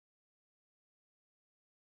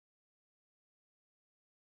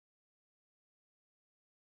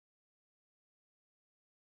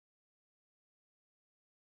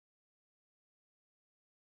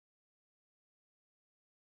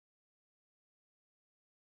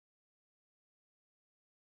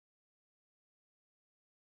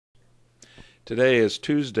Today is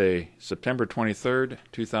Tuesday, September 23rd,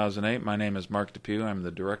 2008. My name is Mark Depew. I'm the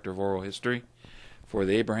Director of Oral History for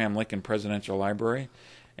the Abraham Lincoln Presidential Library.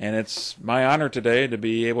 And it's my honor today to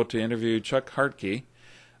be able to interview Chuck Hartke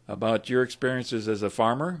about your experiences as a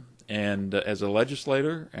farmer and as a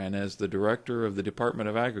legislator and as the Director of the Department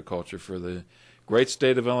of Agriculture for the great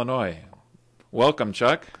state of Illinois. Welcome,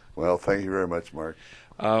 Chuck. Well, thank you very much, Mark.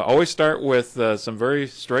 Always start with some very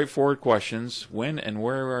straightforward questions. When and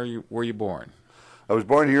where were you born? I was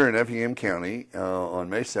born here in Effingham County on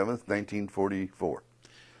May 7th, 1944.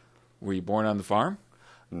 Were you born on the farm?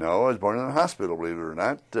 No, I was born in a hospital, believe it or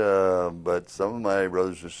not, but some of my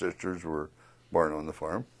brothers and sisters were born on the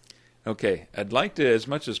farm. Okay. I'd like to, as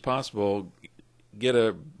much as possible, get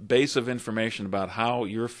a base of information about how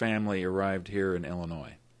your family arrived here in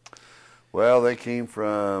Illinois. Well, they came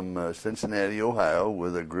from Cincinnati, Ohio,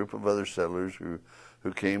 with a group of other settlers who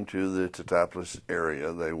came to the Teutopolis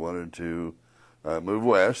area. They wanted to move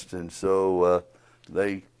west, and so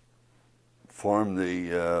they formed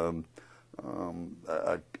a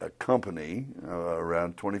company,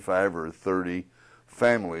 around 25 or 30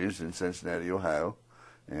 families in Cincinnati, Ohio,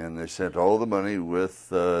 and they sent all the money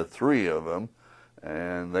with three of them,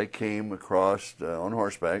 and they came across on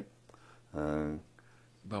horseback.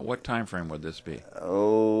 About what time frame would this be?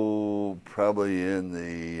 Oh, probably in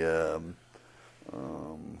the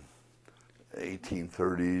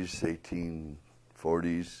 1830s,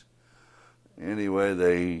 1840s. Anyway,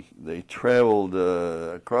 they traveled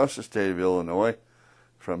across the state of Illinois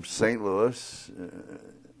from St. Louis,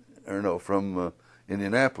 from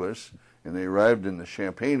Indianapolis, and they arrived in the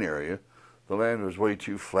Champaign area. The land was way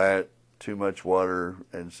too flat, too much water,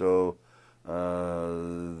 and so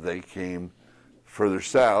they came further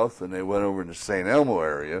south, and they went over into St. Elmo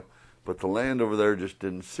area, but the land over there just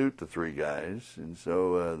didn't suit the three guys, and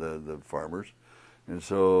so the farmers, and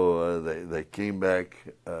so they came back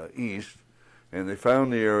east, and they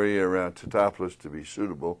found the area around Teutopolis to be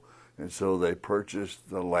suitable, and so they purchased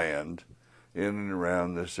the land in and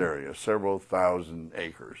around this area, several thousand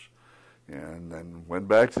acres, and then went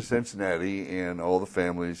back to Cincinnati, and all the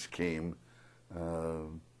families came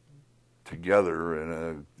together in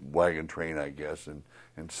a wagon train, I guess, and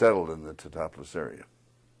settled in the Teutopolis area.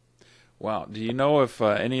 Wow. Do you know if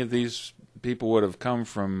any of these people would have come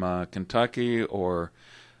from Kentucky or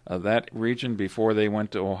that region before they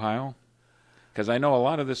went to Ohio? Because I know a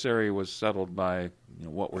lot of this area was settled by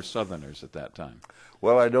what were Southerners at that time.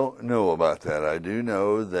 Well, I don't know about that. I do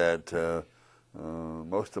know that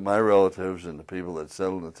most of my relatives and the people that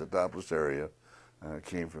settled in the Teutopolis area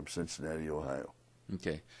came from Cincinnati, Ohio.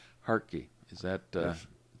 Okay. Hartke, is that Yes.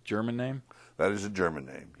 German name? That is a German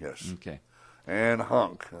name, yes. Okay. And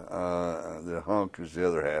Hunk. The Hunk is the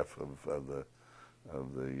other half of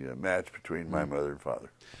the match between my mother and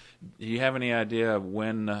father. Do you have any idea of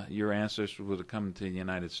when your ancestors would have come to the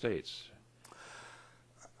United States?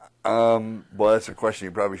 Well, that's a question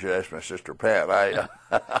you probably should ask my sister Pat.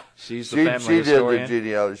 She's the family historian? She did the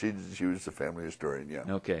genealogy. She was the family historian, yeah.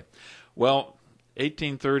 Okay. Well,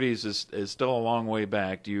 1830s is still a long way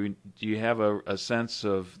back. Do you have a sense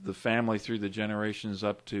of the family through the generations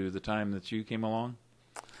up to the time that you came along?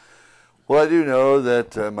 Well, I do know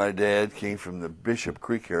that my dad came from the Bishop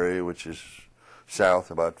Creek area, which is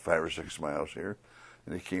south about 5 or 6 miles here,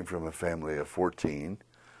 and he came from a family of 14.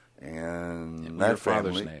 And that your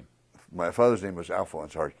father's family, name? My father's name was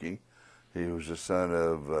Alphonse Hartke. He was the son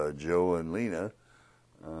of Joe and Lena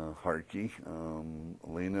Hartke.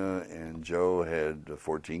 Lena and Joe had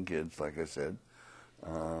 14 kids, like I said.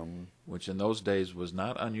 Which in those days was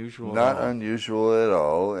not unusual Not at all. unusual at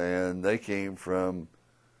all, and they came from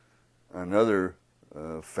another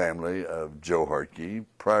family of Joe Hartke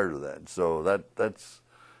prior to that. So that's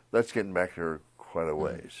getting back there quite a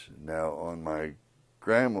ways. Now, on my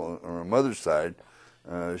mother's side,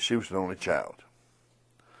 she was an only child,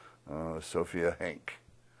 Sophia Hank,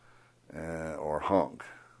 or Honk,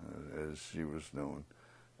 as she was known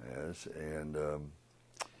as, and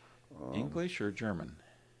English or German?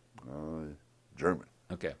 German.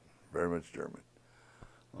 Okay. Very much German.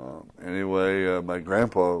 Anyway, my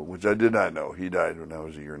grandpa, which I did not know, he died when I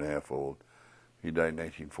was a year and a half old. He died in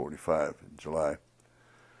 1945 in July.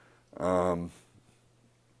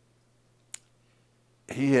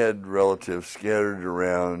 He had relatives scattered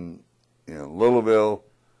around, Littleville,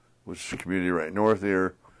 which is a community right north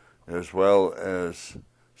here, as well as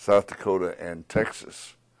South Dakota and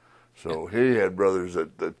Texas. So he had brothers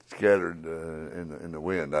that scattered in the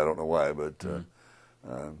wind. I don't know why, but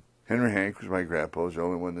Henry Hank was my grandpa. Was the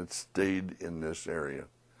only one that stayed in this area.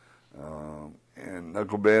 And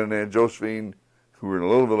Uncle Ben and Aunt Josephine, who were in the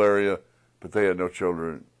Littleville area, but they had no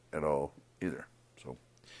children at all either. So,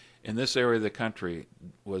 In this area of the country,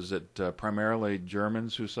 was it primarily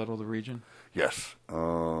Germans who settled the region? yes.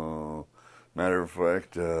 Matter of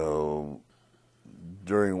fact, during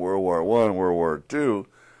World War I and World War II,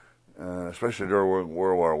 especially during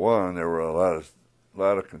World War I, there were a lot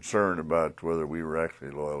of concern about whether we were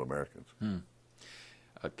actually loyal Americans.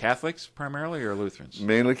 Catholics primarily or Lutherans?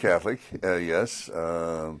 Mainly Catholic, yes.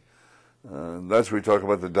 That's where we talk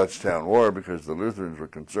about the Dutchtown War, because the Lutherans were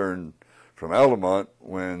concerned from Altamont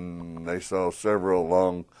when they saw several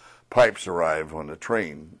long pipes arrive on the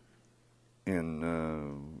train in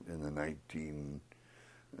the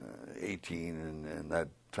 1918 and that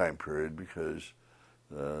time period, because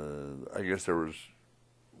I guess there was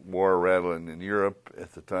war rattling in Europe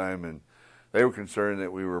at the time, and they were concerned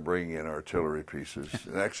that we were bringing in artillery pieces.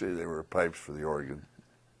 And actually, they were pipes for the organ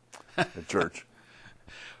at church.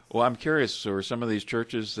 Well, I'm curious, so are some of these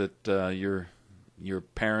churches that your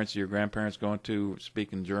parents, your grandparents going to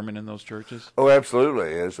speaking German in those churches? Oh,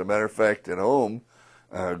 absolutely. As a matter of fact, at home,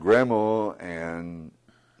 Grandma and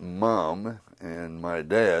Mom and my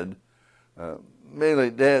dad, mainly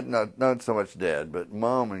Dad, not so much Dad, but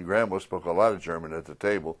Mom and Grandma spoke a lot of German at the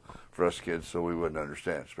table for us kids, so we wouldn't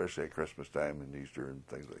understand, especially at Christmas time and Easter and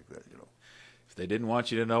things like that. If they didn't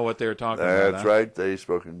want you to know what they were talking about. That's right. They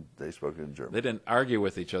spoke in German. They didn't argue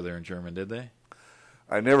with each other in German, did they?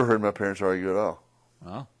 I never heard my parents argue at all.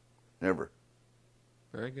 Well, Never.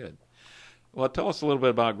 very good. Well, tell us a little bit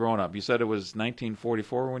about growing up. You said it was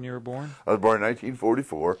 1944 when you were born? I was born in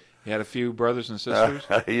 1944. You had a few brothers and sisters?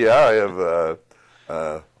 Yeah, I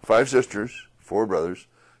have 5 sisters, 4 brothers.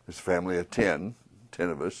 It's a family of 10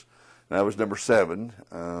 of us. And I was number 7.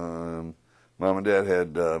 Mom and Dad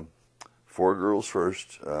had 4 girls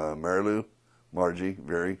first, Mary Lou, Margie,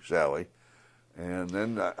 Very, Sally. And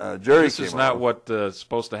then Jerry This came is not along. what's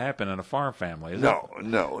supposed to happen in a farm family, is it?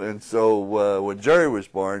 No. And so when Jerry was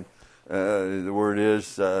born, the word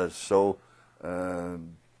is, I'm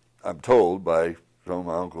told by some of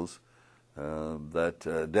my uncles,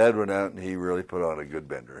 that Dad went out and he really put on a good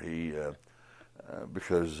bender. He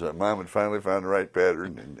because Mom had finally found the right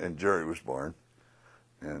pattern, and Jerry was born.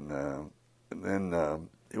 And then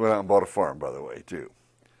he went out and bought a farm, by the way, too.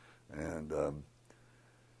 And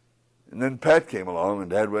then Pat came along,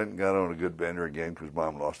 and Dad went and got on a good bender again because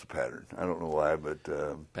Mom lost the pattern. I don't know why, but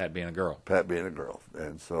Pat being a girl. Pat being a girl.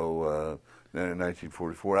 And so then in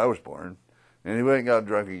 1944, I was born. And he went and got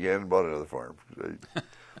drunk again and bought another farm.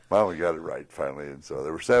 Mom got it right, finally. And so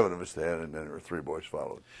there were 7 of us then, and then there were 3 boys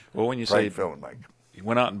followed. Well, when you Frank, say Phil, and Mike. you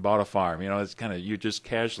went out and bought a farm, it's kind of, you just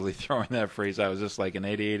casually throwing that phrase out. Was this like an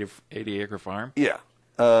 80-acre farm? Yeah,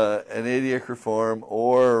 an 80-acre farm,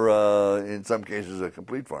 or in some cases a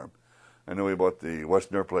complete farm. I know we bought the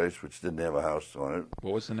Westendorf place, which didn't have a house on it.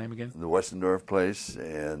 What was the name again? The Westendorf place,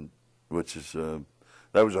 and which is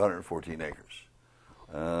that was 114 acres.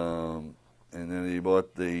 And then he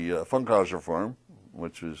bought the Funkhauser farm,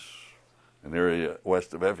 which was an area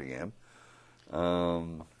west of Effingham.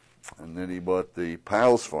 And then he bought the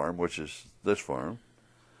Piles farm, which is this farm,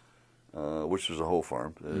 which was a whole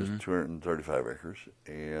farm. It was 235 acres.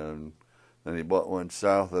 And then he bought one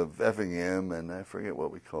south of Effingham, and I forget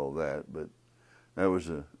what we call that, but that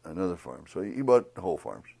was another farm. So he bought whole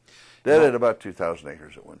farms. Dad had about 2,000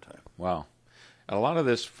 acres at one time. Wow. A lot of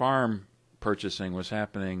this farm purchasing was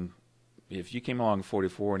happening, if you came along in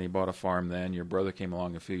 44 and he bought a farm then, your brother came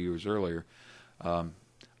along a few years earlier,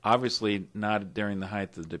 obviously not during the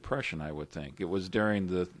height of the Depression, I would think. It was during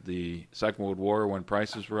the Second World War when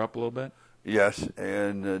prices were up a little bit? Yes,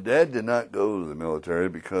 and Dad did not go to the military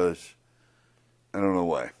because, I don't know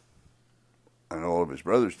why. I know all of his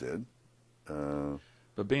brothers did.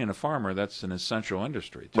 But being a farmer, that's an essential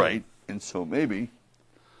industry, too. Right, and so maybe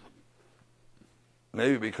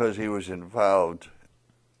because he was involved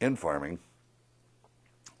in farming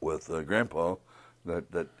with Grandpa,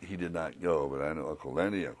 that he did not go. But I know Uncle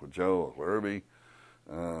Lenny, Uncle Joe, Uncle Herbie,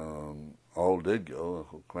 all did go.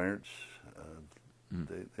 Uncle Clarence,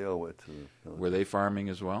 they all went to the military. Were they farming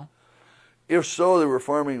as well? If so, they were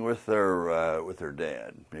farming with their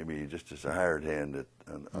dad, maybe just as a hired hand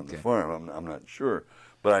on the farm. I'm not sure,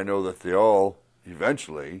 but I know that they all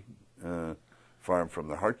eventually farmed from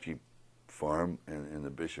the Hartke farm in the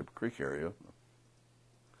Bishop Creek area.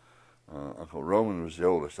 Uncle Roman was the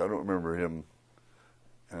oldest. I don't remember him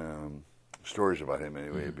stories about him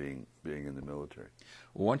anyway, being in the military.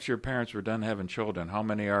 Well, once your parents were done having children, how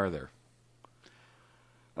many are there?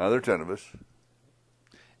 There are 10 of us.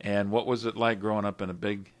 And what was it like growing up in a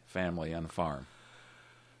big family on a farm?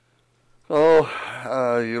 Oh,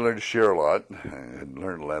 you learn to share a lot and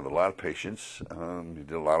learn to have a lot of patience. You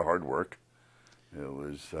did a lot of hard work. It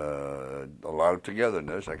was a lot of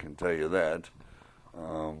togetherness, I can tell you that.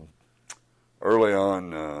 Early on,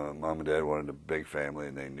 Mom and Dad wanted a big family,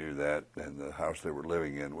 and they knew that, and the house they were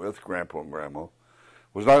living in with Grandpa and Grandma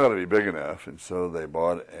was not going to be big enough, and so they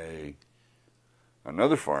bought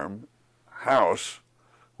another farm house,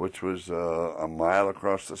 which was a mile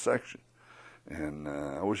across the section. And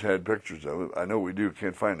I wish I had pictures of it. I know we do,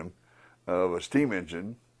 can't find them, of a steam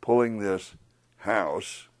engine pulling this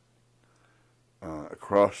house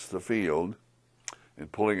across the field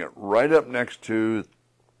and pulling it right up next to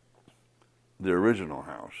the original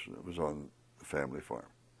house that was on the family farm.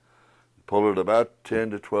 Pulled it about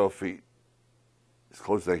 10 to 12 feet, as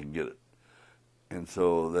close as they can get it. And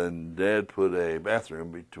so then Dad put a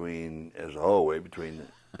bathroom as a hallway between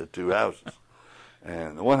the two houses.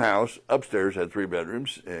 And the one house upstairs had 3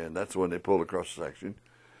 bedrooms, and that's the one they pulled across the section.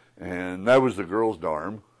 And that was the girls'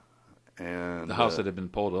 dorm. And the house that had been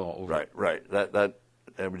pulled all over. Right. That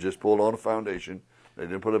was just pulled on a foundation. They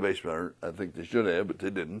didn't put a basement on it. I think they should have, but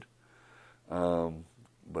they didn't.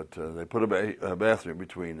 But they put a bathroom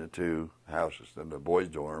between the two houses. Then the boys'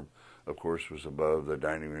 dorm, of course, was above the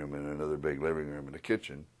dining room and another big living room and a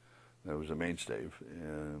kitchen. That was a mainstay.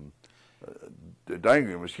 And the dining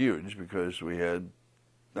room was huge because we had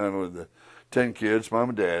not only the 10 kids, Mom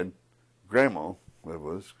and Dad, Grandma, that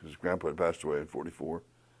was, because Grandpa had passed away at 44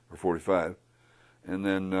 or 45, and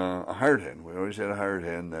then a hired hand. We always had a hired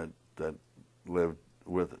hand that lived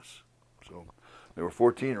with us. So there were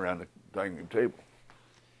 14 around the dining room table.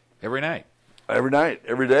 Every night? Every night,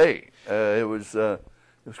 every day. It was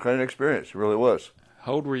quite an experience. It really was.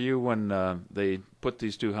 How old were you when they put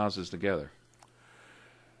these two houses together?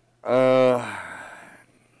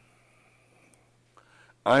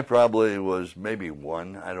 I probably was maybe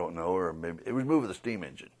 1, I don't know, or maybe it was moved with a steam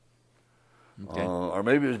engine. Okay. Or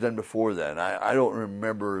maybe it was done before that. I don't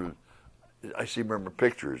remember. I remember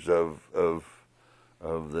pictures of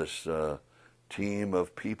this team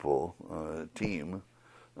of people, 10,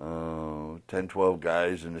 12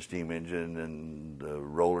 guys in the steam engine and the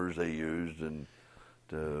rollers they used. And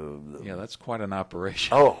yeah, that's quite an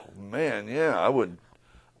operation. Oh, man, yeah. I don't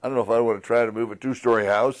know if I would have tried to move a 2-story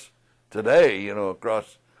house today,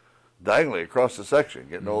 diagonally across the section,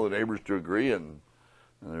 getting all the neighbors to agree. And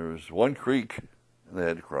there was one creek they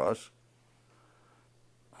had to cross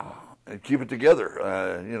and keep it together,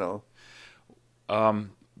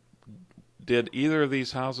 Did either of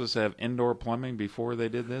these houses have indoor plumbing before they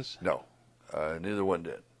did this? No, neither one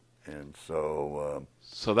did. And so...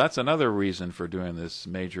 so that's another reason for doing this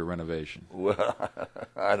major renovation. Well,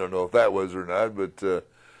 I don't know if that was or not, but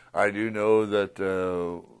I do know that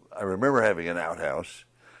I remember having an outhouse,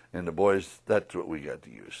 and the boys, that's what we got to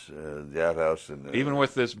use, the outhouse. And even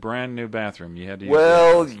with this brand new bathroom, you had to use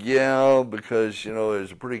Well, yeah, because, it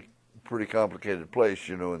was a pretty complicated place,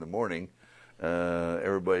 in the morning.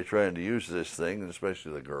 Everybody trying to use this thing, and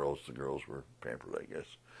especially the girls. The girls were pampered, I guess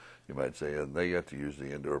you might say, and they got to use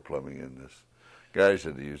the indoor plumbing, and this guys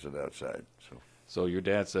had to use it outside. So your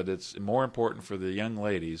dad said it's more important for the young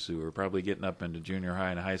ladies who are probably getting up into junior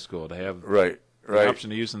high and high school to have the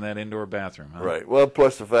option of using that indoor bathroom. Huh? Right. Well,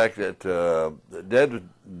 plus the fact that Dad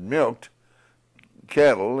milked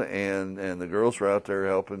cattle, and the girls were out there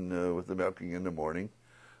helping with the milking in the morning.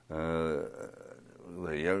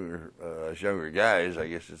 The younger guys, I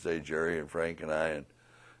guess you'd say, Jerry and Frank and I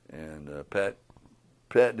and Pat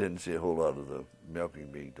didn't see a whole lot of the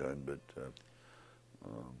milking being done, but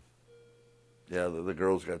the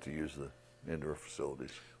girls got to use the indoor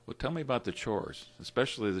facilities. Well, tell me about the chores,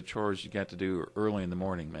 especially the chores you got to do early in the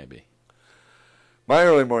morning, maybe. My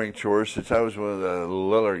early morning chores, since I was one of the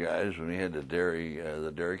littler guys, when we had the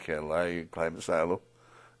dairy cattle, I climbed the silo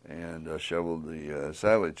and shoveled the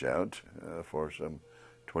silage out for some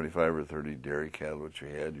 25 or 30 dairy cattle, which we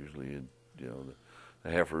had. Usually, the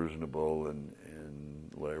heifers and the bull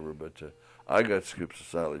and whatever. But I got scoops of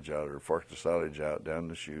silage out, or forked the silage out down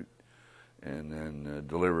the chute, and then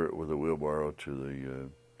deliver it with a wheelbarrow to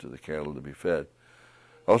the cattle to be fed.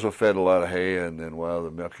 Also fed a lot of hay, and then while the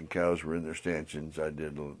milking cows were in their stanchions, I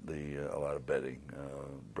did a lot of bedding.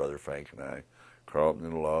 Brother Frank and I crawl up in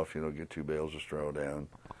the loft, get 2 bales of straw down,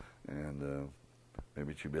 and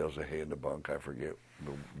maybe 2 bales of hay in the bunk. I forget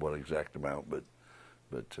what exact amount, but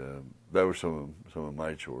that were some of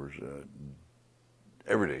my chores,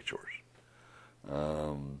 everyday chores.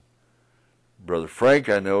 Brother Frank,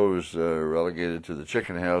 I know, was relegated to the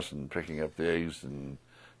chicken house and picking up the eggs, and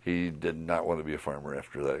he did not want to be a farmer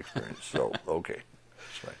after that experience. So, okay,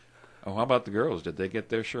 that's fine. Oh, how about the girls? Did they get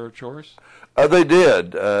their share of chores? They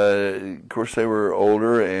did. Of course, they were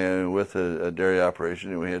older and with a dairy operation,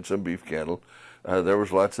 and we had some beef cattle. There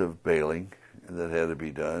was lots of baling that had to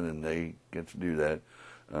be done, and they get to do that.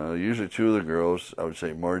 Usually two of the girls, I would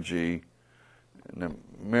say Margie, and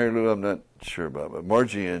Mary Lou I'm not sure about, but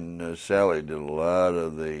Margie and Sally did a lot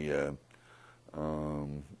of the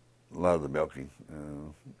milking.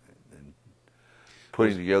 And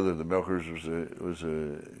putting together the milkers was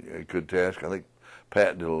a good task. I think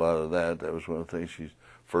Pat did a lot of that. That was one of the things. She's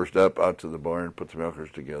first out to the barn, put the milkers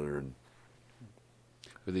together. And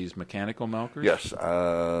were these mechanical milkers? Yes. As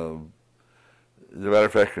a matter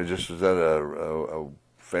of fact, I just was at a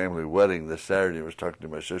family wedding this Saturday. I was talking to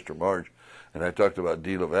my sister Marge, and I talked about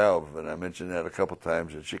De La Valve, and I mentioned that a couple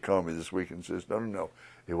times, and she called me this week and says, no,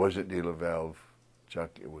 it wasn't De La Valve,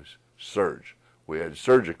 Chuck, it was Surge. We had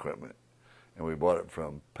Surge equipment, and we bought it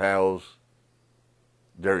from Pal's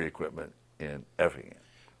Dairy Equipment in Effingham.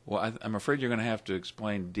 Well, I'm afraid you're going to have to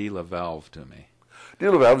explain De La Valve to me.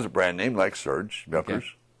 De La Valve is a brand name like Surge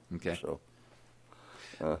milkers. Okay. So,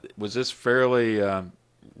 was this fairly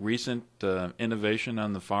recent innovation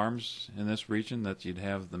on the farms in this region that you'd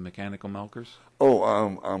have the mechanical milkers? Oh,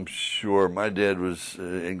 I'm sure. My dad was,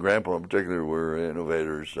 and Grandpa in particular, were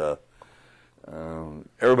innovators.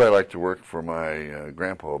 Everybody liked to work for my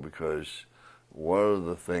Grandpa because one of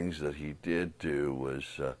the things that he did do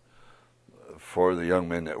was for the young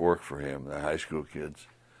men that worked for him, the high school kids,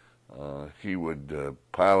 he would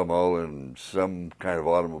pile them all in some kind of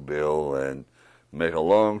automobile and make a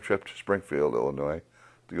long trip to Springfield, Illinois,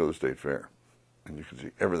 to go to the State Fair. And you can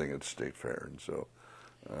see everything at the State Fair. And so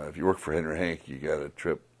if you work for Henry Hank, you got a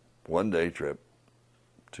trip, one-day trip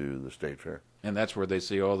to the State Fair. And that's where they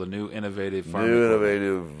see all the new innovative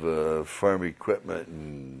farm farm equipment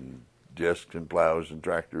and discs and plows and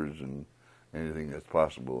tractors and anything that's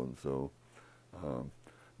possible. And so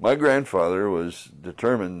my grandfather was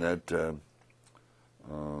determined that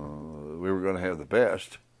we were going to have the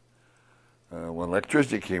best. When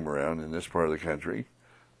electricity came around in this part of the country,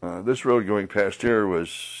 this road going past here was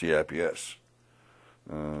CIPS,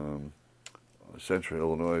 Central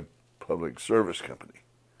Illinois Public Service Company.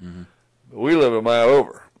 Mm-hmm. We live a mile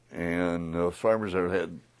over, and those farmers that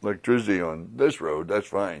had electricity on this road, that's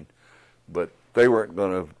fine, but they weren't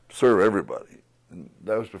going to serve everybody. And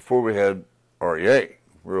that was before we had REA,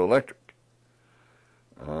 rural electric.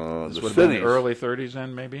 This would have been the early 30s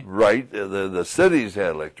then, maybe? Right. The cities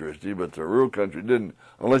had electricity, but the rural country didn't,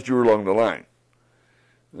 unless you were along the line.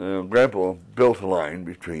 Grandpa built a line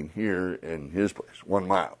between here and his place, 1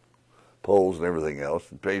 mile, poles and everything else,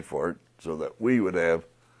 and paid for it so that we would have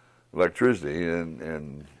electricity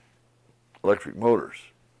and electric motors,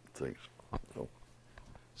 things.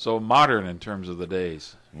 So modern in terms of the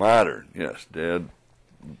days. Modern, yes. Dad,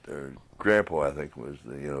 Grandpa, I think, was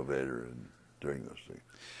the innovator in doing those things.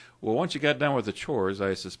 Well, once you got done with the chores,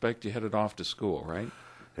 I suspect you headed off to school, right?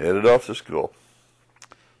 Headed off to school.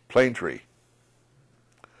 Plane Tree.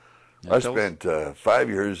 I spent 5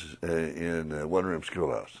 years in a one-room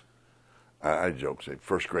schoolhouse. I joke, say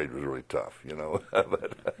first grade was really tough, you know.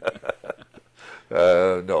 But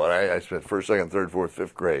no, I spent first, second, third, fourth,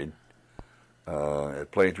 fifth grade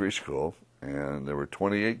at Plane Tree School, and there were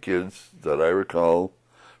 28 kids that I recall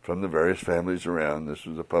from the various families around. This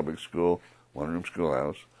was a public school, one-room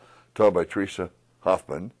schoolhouse, taught by Teresa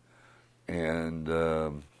Hoffman, and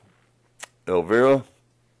Elvira,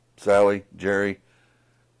 Sally, Jerry,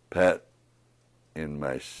 Pat, and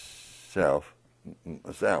myself.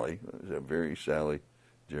 Sally, Sally,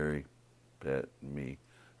 Jerry, Pat, and me.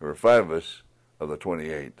 There were 5 of us of the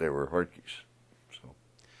 28. They were Hartkes. So,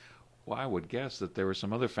 well, I would guess that there were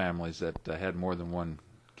some other families that had more than one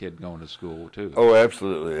kid going to school too. Oh,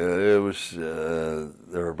 absolutely. It was. There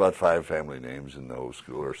were about 5 family names in the whole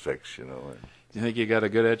school, or 6. You know. Do you think you got a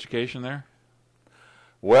good education there?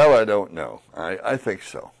 Well, I don't know. I think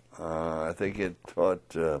so. I think it taught.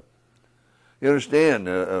 You understand,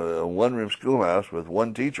 a one-room schoolhouse with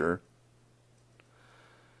one teacher,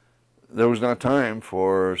 there was not time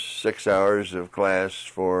for 6 hours of class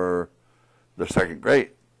for the second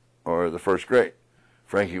grade or the first grade.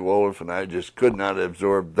 Frankie Wolof and I just could not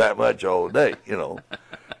absorb that much all day, you know.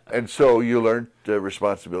 And so you learned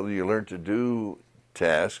responsibility. You learned to do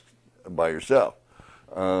tasks by yourself.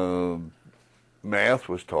 Math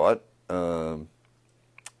was taught.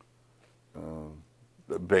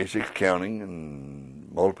 Basic counting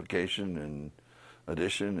and multiplication and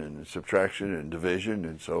addition and subtraction and division.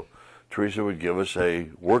 And so Teresa would give us a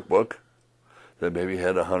workbook that maybe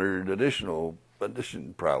had 100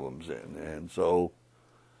 addition problems in. And so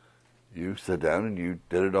you sat down and you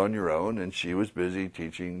did it on your own, and she was busy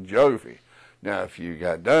teaching geography. Now, if you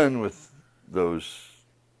got done with those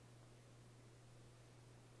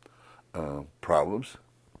problems,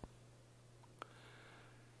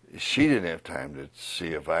 she didn't have time to see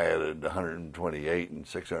if I added 128 and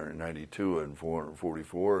 692 and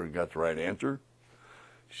 444 and got the right answer.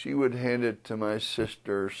 She would hand it to my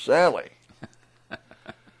sister Sally.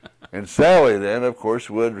 And Sally then, of course,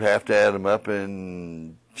 would have to add them up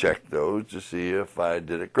and check those to see if I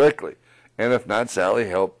did it correctly. And if not, Sally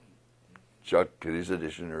helped Chuck get his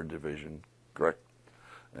addition or division correct.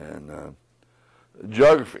 And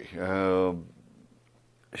geography.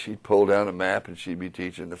 She'd pull down a map and she'd be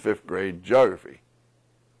teaching the 5th grade geography.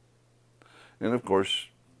 And of course,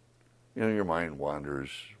 you know, your mind wanders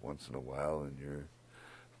once in a while and you're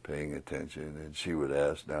paying attention, and she would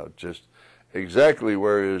ask, now just exactly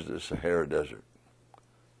where is the Sahara Desert?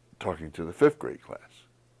 Talking to the 5th grade class.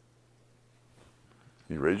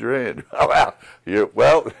 You raise your hand.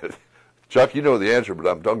 Well, Chuck, you know the answer, but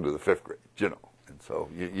I'm talking to the 5th grade, you know. And so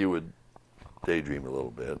you would daydream a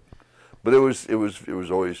little bit. But it was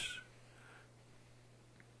always,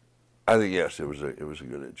 I think, yes, it was a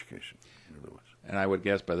good education. It really was. And I would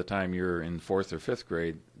guess by the time you're in 4th or 5th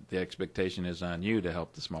grade, the expectation is on you to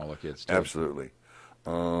help the smaller kids too. Absolutely.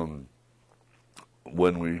 When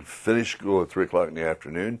we finished school at 3 o'clock in the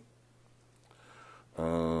afternoon,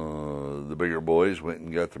 the bigger boys went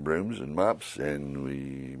and got the brooms and mops, and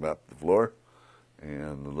we mopped the floor,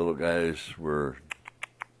 and the little guys were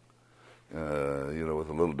with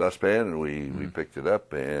a little dustpan, and we picked it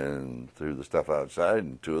up and threw the stuff outside,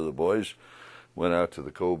 and 2 of the boys went out to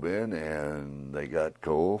the coal bin, and they got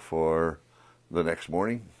coal for the next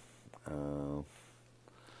morning.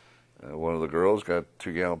 One of the girls got a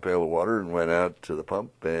 2-gallon pail of water and went out to the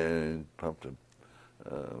pump and pumped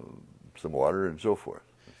some water and so forth.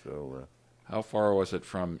 So, how far was it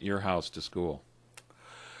from your house to school?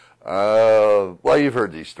 Well, you've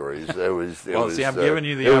heard these stories. I'm giving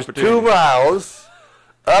you the it opportunity. It was 2 miles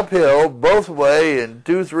uphill both way, and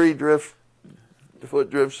 2-3 foot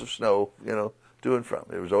drifts of snow, you know, to and from.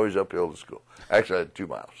 It was always uphill to school. Actually, I had 2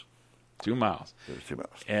 miles. 2 miles. It was 2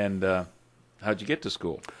 miles. And how'd you get to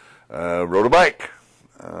school? Rode a bike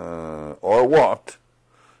or walked.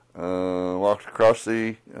 Walked across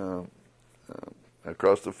the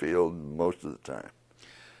field most of the time.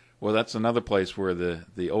 Well, that's another place where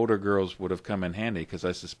the older girls would have come in handy, because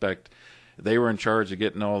I suspect they were in charge of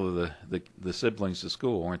getting all of the siblings to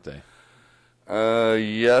school, weren't they?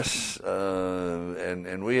 Yes,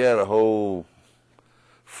 and we had a whole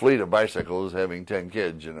fleet of bicycles, having 10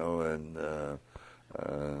 kids, you know, and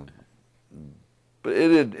but it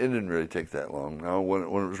didn't really take that long. Now, when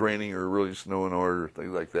it was raining or really snowing or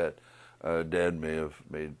things like that, Dad may have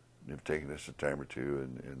taken us a time or two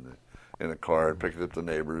in a car and picked up the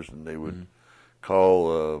neighbors, and they would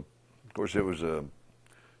call. Of course, it was a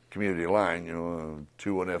community line, you know,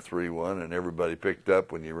 2-1F3-1, and everybody picked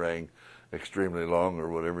up when you rang extremely long or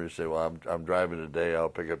whatever. You say, well, I'm driving today. I'll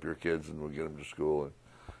pick up your kids and we'll get them to school.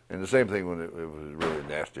 And the same thing when it was really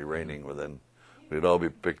nasty raining. Well, then we'd all be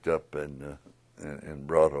picked up and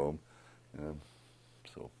brought home.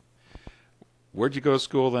 So, where'd you go to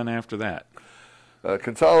school then after that?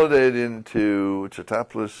 Consolidated into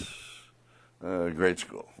Chitopolis grade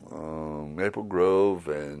school. Maple Grove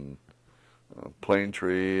and Plane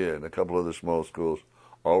Tree and a couple other small schools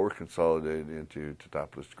all were consolidated into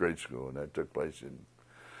Chitopolis grade school, and that took place in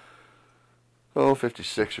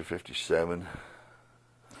 56 or 57.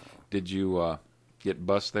 Did you get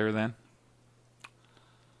bused there then?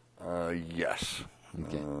 Yes.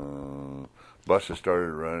 Okay. Buses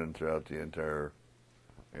started running throughout the entire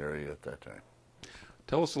area at that time.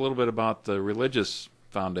 Tell us a little bit about the religious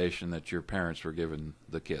foundation that your parents were giving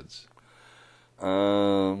the kids.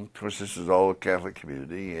 Of course, this is all a Catholic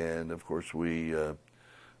community, and of course we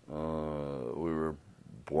were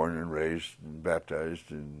born and raised and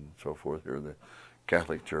baptized and so forth here in the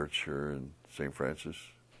Catholic Church here in St. Francis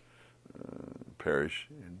Parish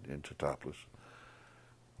in Chitopolis.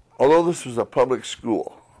 Although this was a public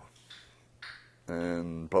school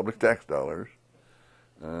and public tax dollars,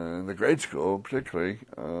 and the grade school particularly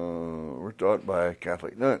were taught by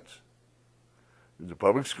Catholic nuns. It was a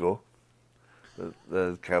public school.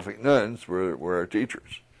 The Catholic nuns were our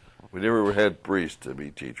teachers. We never had priests to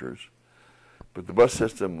be teachers, but the bus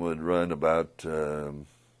system would run about an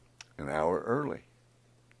hour early.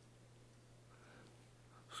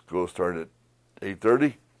 School started at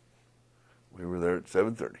 8:30. We were there at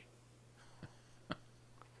 7:30.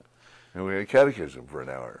 And we had catechism for an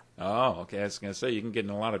hour. Oh, okay. I was going to say, you can get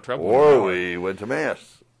in a lot of trouble. Or we went to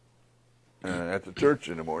Mass at the church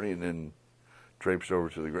in the morning and then traipsed over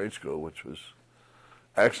to the grade school, which was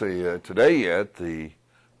actually, today yet, the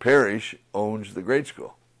parish owns the grade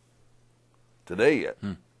school. Today yet.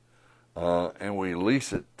 And we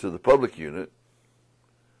lease it to the public unit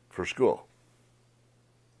for school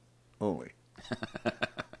only.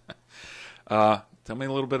 Tell me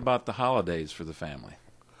a little bit about the holidays for the family.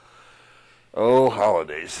 Oh,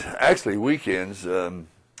 holidays. Actually, weekends.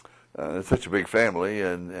 It's such a big family,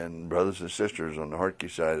 and brothers and sisters on the Hartke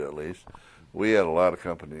side at least. We had a lot of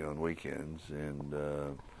company on weekends,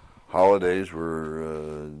 and holidays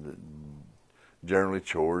were generally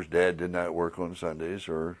chores. Dad did not work on Sundays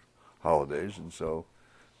or holidays, and so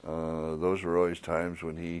those were always times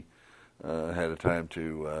when he had a time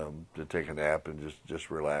to take a nap and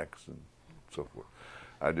just relax and so forth.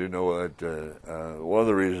 I do know that one of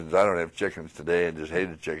the reasons I don't have chickens today and just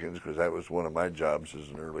hated chickens, because that was one of my jobs as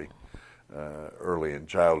an early in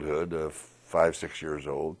childhood, 5, 6 years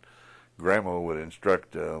old. Grandma would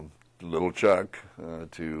instruct little Chuck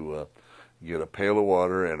to get a pail of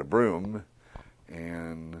water and a broom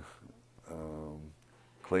and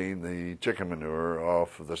clean the chicken manure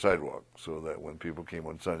off of the sidewalk, so that when people came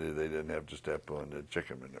on Sunday, they didn't have to step on the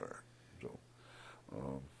chicken manure.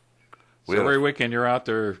 So every weekend you're out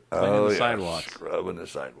there cleaning the sidewalks. Scrubbing the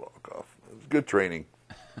sidewalk off. It was good training.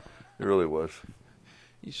 It really was.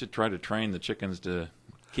 You should try to train the chickens to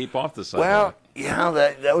keep off the sidewalk. Well, yeah,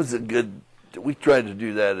 that was a good. We tried to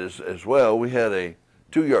do that as well. We had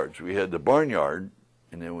 2 yards. We had the barnyard,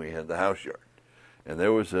 and then we had the house yard. And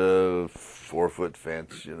there was a 4-foot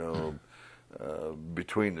fence,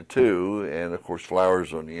 between the two, and of course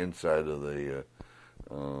flowers on the inside of the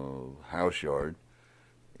house yard,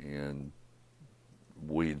 and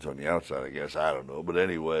weeds on the outside, I guess. I don't know. But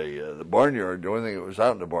anyway, the barnyard, the only thing that was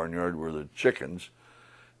out in the barnyard were the chickens,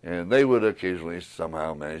 and they would occasionally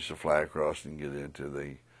somehow manage to fly across and get into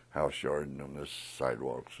the house yard and on the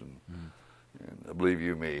sidewalks. And believe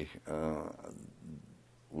you me,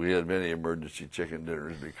 we had many emergency chicken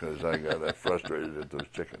dinners because I got that frustrated at those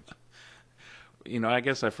chickens. I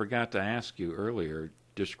guess I forgot to ask you earlier,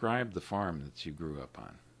 describe the farm that you grew up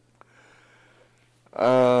on.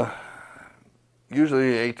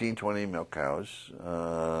 Usually 18, 20 milk cows,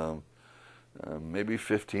 maybe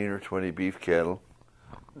 15 or 20 beef cattle.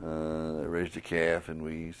 That raised a calf, and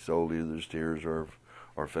we sold either steers or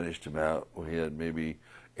finished them out. We had maybe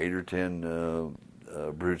 8 or 10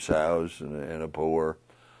 brood sows and a boar.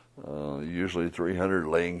 Usually 300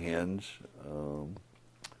 laying hens,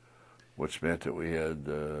 which meant that we had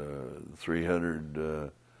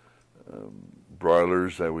 300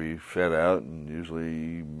 broilers that we fed out, and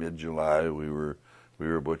usually mid-July we were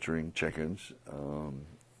butchering chickens.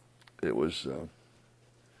 It was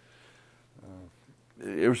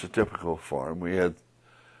a typical farm. We had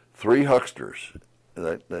 3 hucksters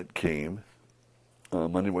that came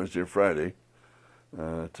Monday, Wednesday, and Friday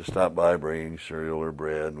to stop by bringing cereal or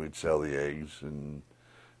bread, and we'd sell the eggs and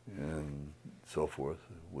so forth.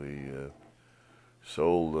 We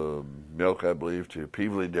sold milk, I believe, to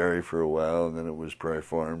Peevely Dairy for a while, and then it was Prairie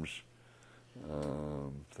Farms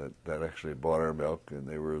that actually bought our milk, and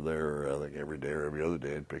they were there, I think, every day or every other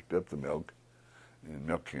day and picked up the milk in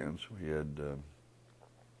milk cans. We had,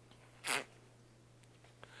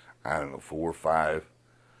 4 or 5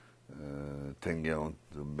 10-gallons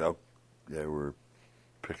of milk that were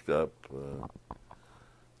picked up. Of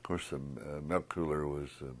course, the milk cooler was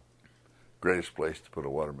the greatest place to put a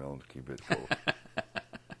watermelon to keep it cold.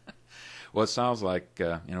 Well, it sounds like,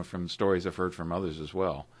 from stories I've heard from others as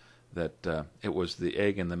well, that it was the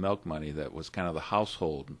egg and the milk money that was kind of the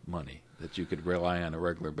household money that you could rely on a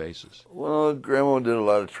regular basis. Well, Grandma did a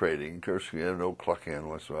lot of trading. Of course, we had an old cluck hen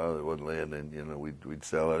once in a while that wouldn't lay an egg, and we'd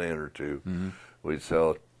sell an hen or two. Mm-hmm. We'd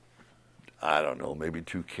sell, I don't know, maybe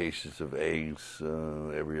 2 cases of eggs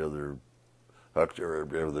every other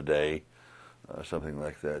day, something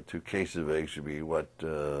like that. 2 cases of eggs would be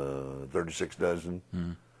 36 dozen.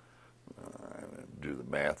 Mm-hmm. I do the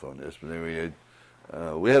math on this, but then we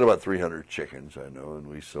had about 300 chickens, I know, and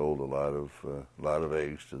we sold a lot of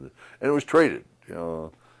eggs and it was traded.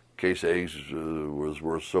 Case of eggs was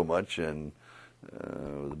worth so much, and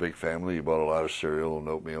with a big family, you bought a lot of cereal and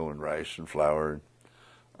oatmeal and rice and flour.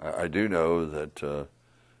 I do know that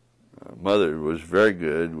Mother was very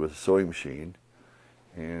good with a sewing machine,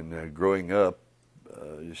 and growing up,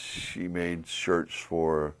 she made shirts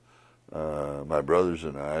for my brothers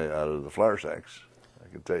and I out of the flour sacks. I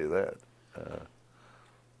can tell you that.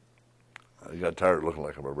 I got tired of looking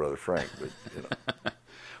like my brother Frank, but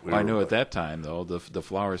Well, I knew at that time, though, the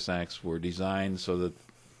flour sacks were designed so that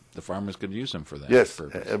the farmers could use them for that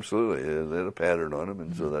purpose. Yes, absolutely. They had a pattern on them,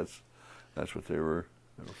 and so that's what they were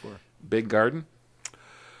for. Big garden?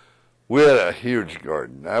 We had a huge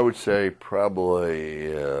garden. I would say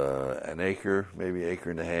probably an acre, maybe acre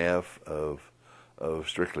and a half of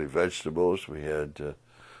strictly vegetables. We had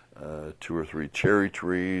 2 or 3 cherry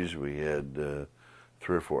trees. We had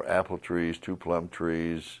 3 or 4 apple trees, 2 plum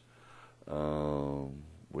trees.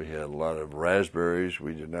 We had a lot of raspberries.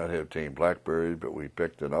 We did not have tame blackberries, but we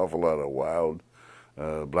picked an awful lot of wild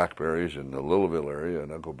blackberries in the Lillaville area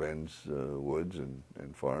in Uncle Ben's woods and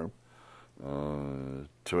farm.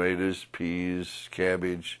 Tomatoes, peas,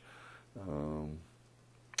 cabbage,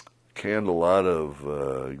 canned a lot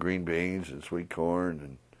of green beans and sweet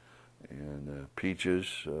corn and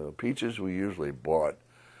peaches. Peaches we usually bought.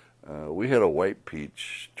 We had a white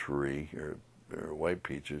peach tree, or white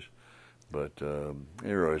peaches, but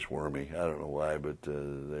they were always wormy. I don't know why, but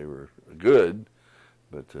they were good,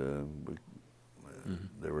 but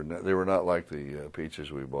they were not like the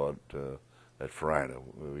peaches we bought at Frina.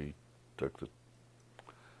 We took the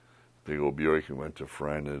big old Buick and went to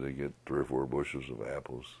Frina to get 3 or 4 bushels of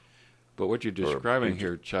apples. But what you're describing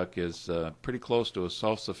here, Chuck, is pretty close to a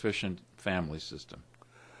self-sufficient family system.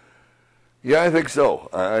 Yeah, I think so.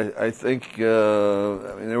 I think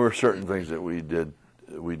I mean there were certain things that we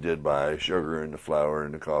did buy, sugar and the flour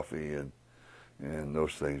and the coffee and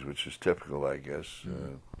those things, which is typical, I guess.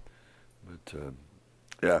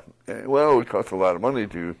 Yeah, well, it cost a lot of money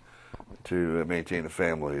to maintain a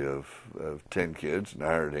family of 10 kids and a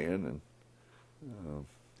hired hand, and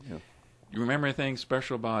yeah. You remember anything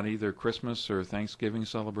special about either Christmas or Thanksgiving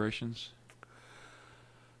celebrations?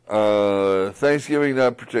 Thanksgiving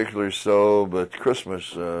not particularly so, but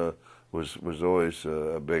Christmas was always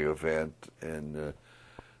a big event, and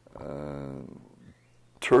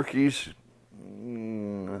turkeys.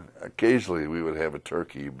 Occasionally we would have a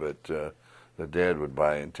turkey, but the Dad would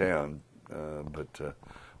buy in town. But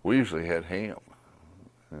we usually had ham,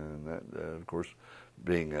 and that, of course,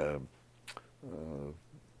 being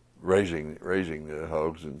raising the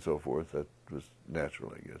hogs and so forth, that was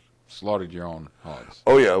natural, I guess. Slaughtered your own hogs?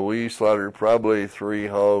 Oh yeah, we slaughtered probably 3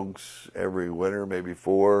 hogs every winter, maybe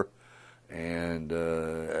 4, and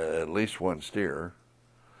at least 1 steer,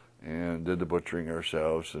 and did the butchering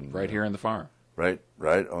ourselves. And right here in the farm? Right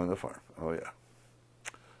on the farm. Oh yeah.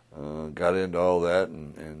 Got into all that,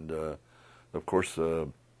 and of course the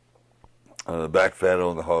back fat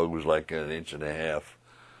on the hog was like 1.5 inches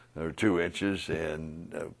or 2 inches,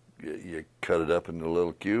 and you cut it up into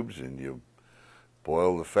little cubes, and you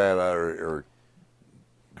boil the fat out or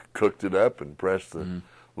cooked it up and pressed the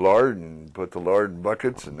lard and put the lard in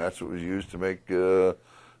buckets, and that's what was used to make the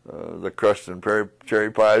crust and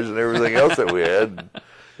cherry pies and everything else that we had.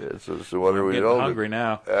 So wonder we getting hungry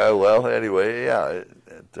now. Well, anyway, yeah.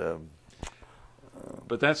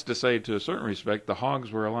 But that's to say, to a certain respect, the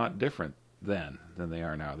hogs were a lot different then than they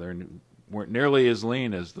are now. They weren't nearly as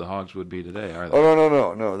lean as the hogs would be today, are they?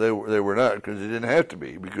 Oh, no. They were not, because they didn't have to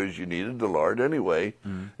be, because you needed the lard anyway,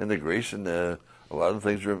 and the grease, and a lot of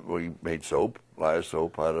things. We made soap, lye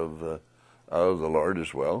soap, out of the lard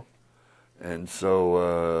as well, and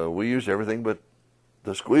so we used everything but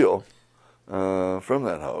the squeal from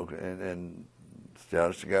that hog, and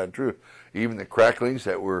honest to God, true. Even the cracklings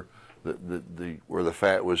that were where the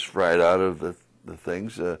fat was fried out of the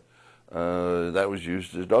things, that was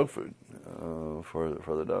used as dog food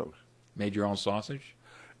for the dogs. Made your own sausage?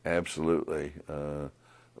 Absolutely.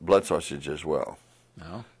 Blood sausage as well.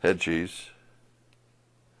 No. Head cheese.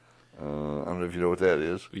 I don't know if you know what that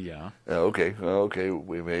is. Yeah. Okay.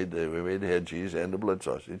 We made the head cheese and the blood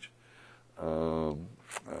sausage.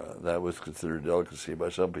 That was considered a delicacy by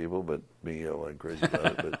some people, but me, I wasn't crazy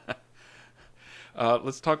about it. But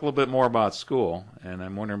let's talk a little bit more about school, and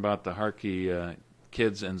I'm wondering about the Hartke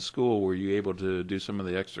kids in school. Were you able to do some of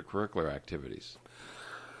the extracurricular activities?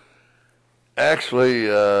 Actually,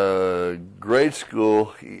 grade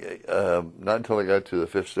school, not until I got to the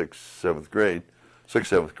 5th, 6th,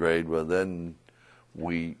 7th grade. Well, then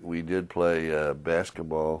we did play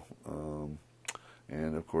basketball,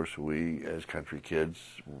 and of course we, as country kids,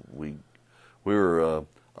 we were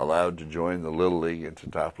allowed to join the Little League in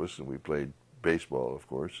Totopolis, and we played baseball, of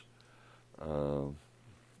course.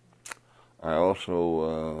 I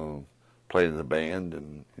also played in the band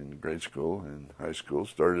in grade school and high school.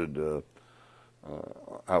 Started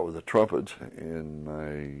out with a trumpet in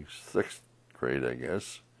my 6th grade, I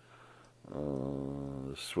guess.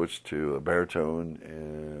 Switched to a baritone,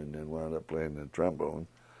 and then wound up playing the trombone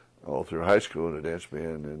all through high school in a dance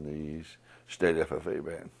band and the state FFA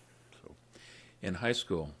band. So, in high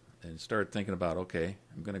school, and started thinking about, okay,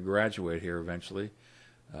 I'm going to graduate here eventually.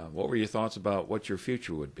 What were your thoughts about what your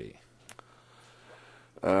future would be?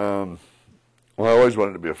 Well, I always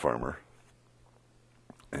wanted to be a farmer,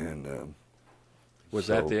 and was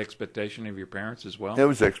that the expectation of your parents as well? That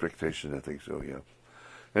was the expectation, I think so, yeah.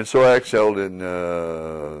 And so I excelled in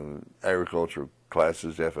agricultural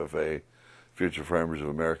classes, FFA, Future Farmers of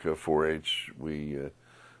America, 4-H. We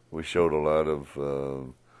showed a lot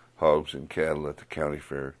of hogs and cattle at the county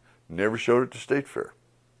fair. Never showed at the state fair.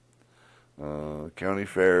 County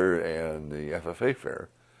fair and the FFA fair.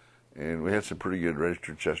 And we had some pretty good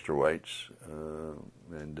registered Chester Whites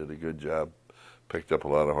and did a good job. Picked up a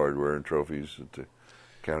lot of hardware and trophies at the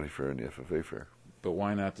county fair and the FFA fair. But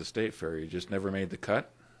why not the state fair? You just never made the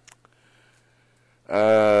cut?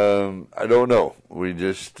 I don't know. We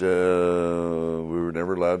just, we were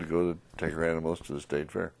never allowed to go to take our animals to the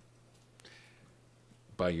state fair.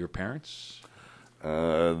 By your parents?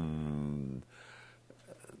 Altamont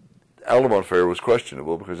Fair was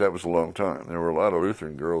questionable because that was a long time. There were a lot of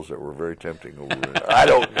Lutheran girls that were very tempting over there. I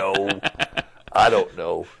don't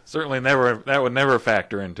know. Certainly that would never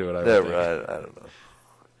factor into it, I would think. I don't know.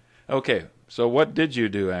 Okay, so what did you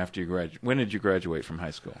do after you graduated? When did you graduate from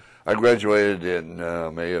high school? I graduated in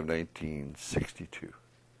May of 1962.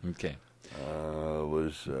 Okay.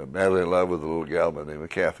 Was madly in love with a little gal by the name of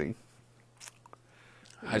Kathy.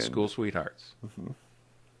 High school sweethearts. Mm-hmm.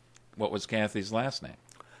 What was Kathy's last name?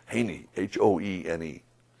 Hoene, Hoene.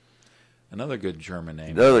 Another good German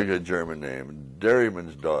name. Another good German name,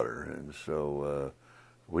 Dairyman's daughter. And so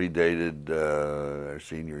we dated our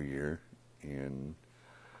senior year, and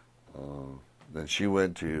then she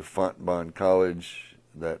went to Fontbonne College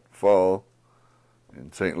that fall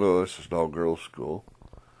in St. Louis, it's an all-girls school.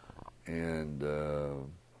 And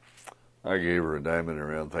I gave her a diamond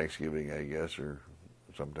around Thanksgiving, I guess, or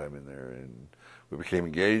sometime in there, and we became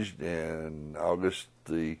engaged, and August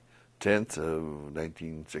the 10th of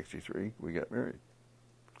 1963, we got married.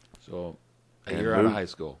 So a year out of high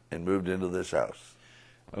school. And moved into this house.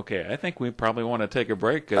 Okay, I think we probably want to take a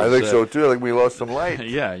break. I think so, too. I think we lost some light.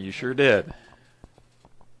 Yeah, you sure did.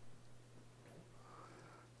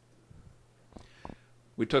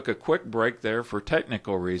 We took a quick break there for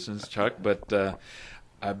technical reasons, Chuck, but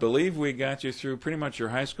I believe we got you through pretty much your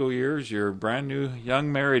high school years. You're a brand new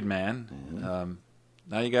young married man. Mm-hmm.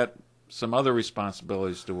 Now you got some other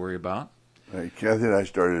responsibilities to worry about. Kathy and I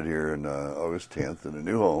started here on August 10th in a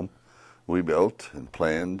new home we built and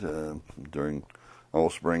planned during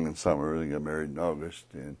all spring and summer. We got married in August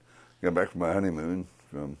and got back from my honeymoon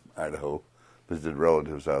from Idaho. Visited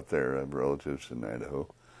relatives out there. I have relatives in Idaho,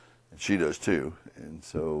 and she does too. And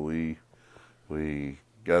so we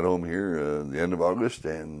got home here the end of August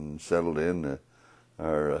and settled in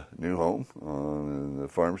our new home on the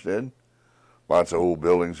farmstead. Lots of old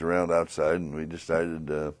buildings around outside, and we decided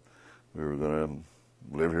we were going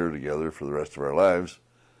to live here together for the rest of our lives.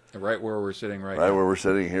 Right where we're sitting now. Right where we're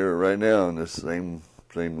sitting here right now in this same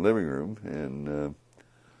living room. And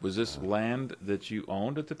was this land that you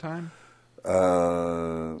owned at the time?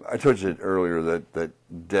 I told you earlier that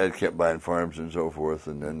Dad kept buying farms and so forth,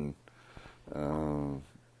 and then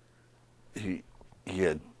he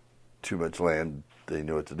had too much land that he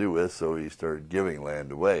knew what to do with, so he started giving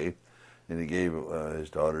land away, and he gave his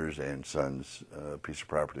daughters and sons a piece of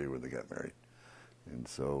property where they got married. And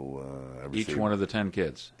so I received, each one of the 10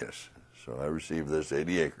 kids? Yes. So I received this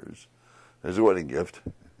 80 acres as a wedding gift,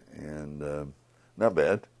 and not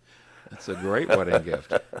bad. That's a great wedding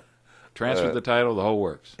gift. Transferred the title, the whole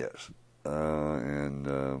works. Yes. And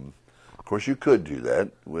of course you could do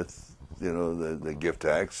that with, the gift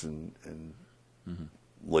tax and mm-hmm.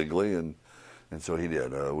 legally, and so he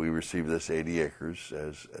did. We received this 80 acres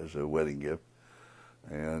as a wedding gift,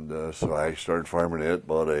 and so I started farming it.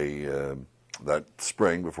 Bought that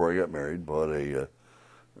spring before I got married. Bought a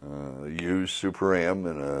used Super Am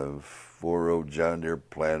and a 4-row John Deere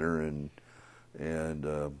planter, and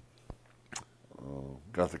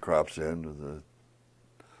got the crops in with a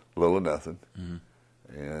little or nothing, mm-hmm.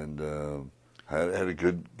 and had a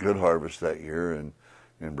good harvest that year,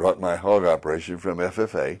 and brought my hog operation from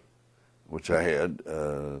FFA, which I had,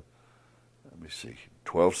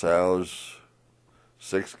 12 sows,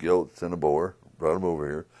 6 gilts, and a boar. Brought them over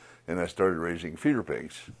here, and I started raising feeder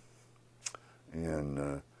pigs,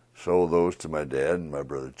 and sold those to my dad and my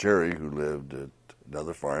brother Jerry, who lived at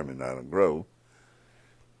another farm in Island Grove.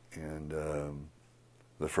 And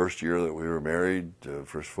the first year that we were married,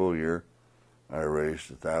 first full year, I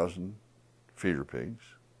raised 1,000 feeder pigs,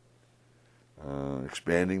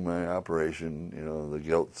 expanding my operation, the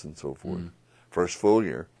gilts and so forth. Mm. First full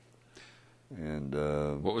year. And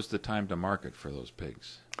what was the time to market for those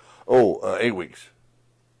pigs? 8 weeks.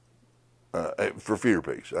 For feeder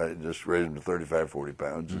pigs. I just raised them to 35, 40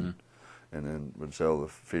 pounds, mm-hmm. and then would sell the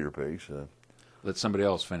feeder pigs. Let somebody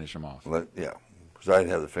else finish them off. Yeah. Because I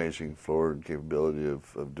didn't have the finishing floor and capability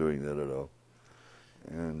of doing that at all.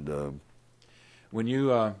 And when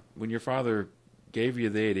your father gave you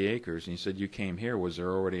the 80 acres, and you said you came here, was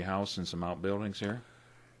there already a house and some outbuildings here?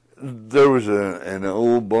 There was an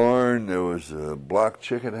old barn. There was a block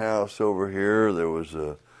chicken house over here. There was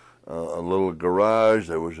a little garage.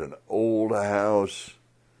 There was an old house.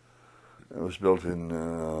 It was built in,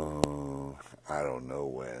 I don't know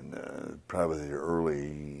when, probably the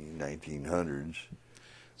early 1900s.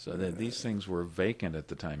 So these things were vacant at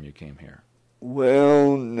the time you came here.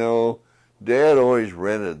 Well, no. Dad always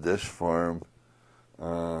rented this farm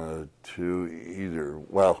to either,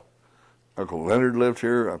 well, Uncle Leonard lived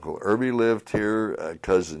here, Uncle Irby lived here,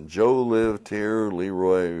 Cousin Joe lived here,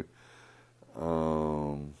 Leroy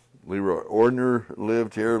Ordner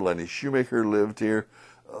lived here, Lenny Shoemaker lived here.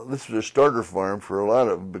 This was a starter farm for a lot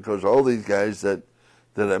of them because all these guys that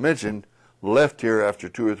I mentioned left here after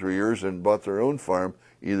 2 or 3 years and bought their own farm,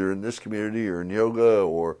 either in this community or in Yoga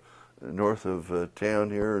or north of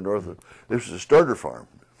town here. This was a starter farm,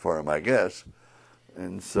 I guess.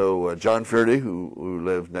 And so John Fairday, who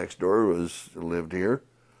lived next door, lived here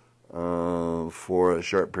for a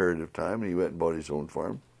short period of time, and he went and bought his own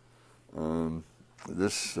farm.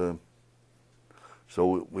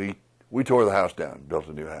 So we tore the house down, built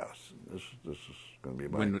a new house. This is going to be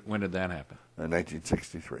mine. When did that happen?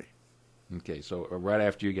 1963. Okay, so right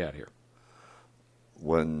after you got here.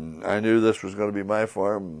 When I knew this was going to be my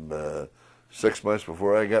farm, 6 months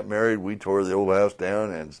before I got married, we tore the old house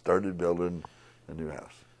down and started building a new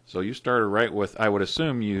house. So you started right with, I would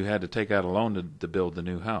assume you had to take out a loan to build the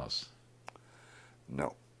new house.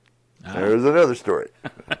 No. There's another story.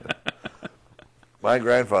 My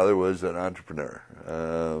grandfather was an entrepreneur.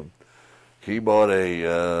 He bought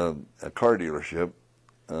a car dealership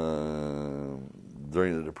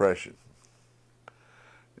during the Depression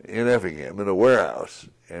in Effingham, in a warehouse.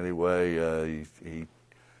 Anyway, he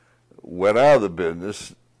went out of the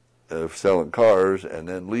business of selling cars and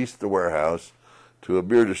then leased the warehouse to a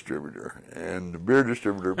beer distributor. And the beer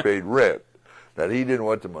distributor paid rent that he didn't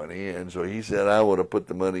want the money, and so he said, I want to put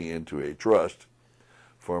the money into a trust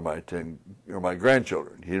for my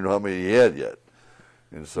grandchildren. He didn't know how many he had yet.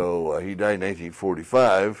 And so he died in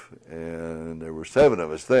 1945, and there were 7 of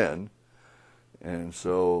us then. And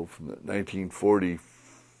so from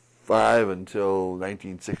 1945 until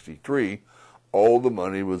 1963, all the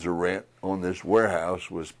money was the rent on this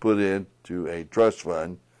warehouse was put into a trust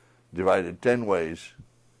fund, divided 10 ways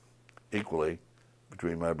equally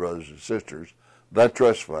between my brothers and sisters. That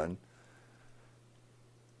trust fund,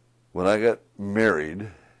 when I got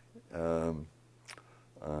married,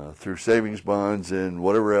 through savings bonds and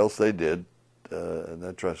whatever else they did in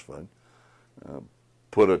that trust fund,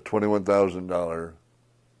 put a $21,000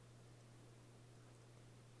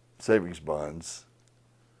 savings bonds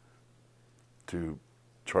to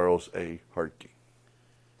Charles A. Hartke.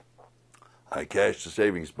 I cashed the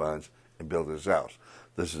savings bonds and built this house.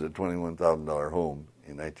 This is a $21,000 home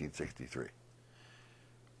in 1963.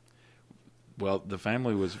 Well, the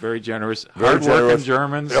family was very generous. Very hard-working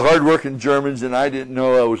Germans. Hard-working Germans, and I didn't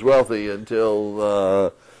know I was wealthy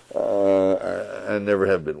until I never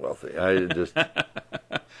have been wealthy. I just.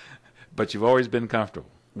 But you've always been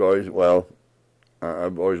comfortable. I've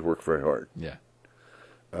always worked very hard. Yeah.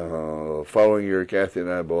 Following year, Kathy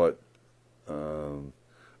and I bought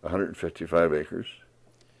 155 acres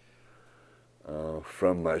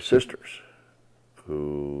from my sisters,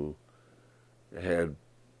 who had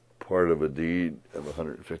part of a deed of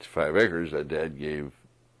 155 acres that Dad gave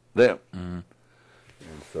them. Mm-hmm.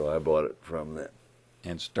 And so I bought it from them.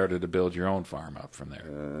 And started to build your own farm up from there.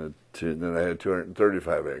 Then I had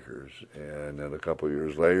 235 acres. And then a couple of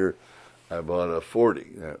years later, I bought a 40.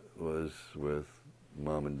 That was with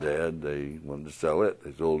Mom and Dad. They wanted to sell it.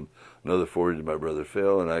 They sold another 40 to my brother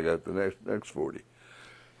Phil, and I got the next 40.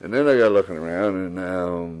 And then I got looking around, and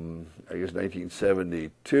I guess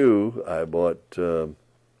 1972, I bought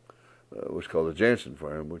what's called the Jansen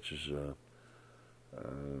Farm, which is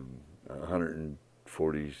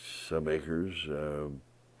 140-some acres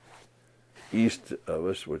east of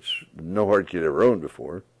us, which no Hartke had ever owned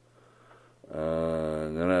before.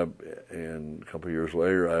 And then a couple of years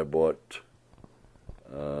later, I bought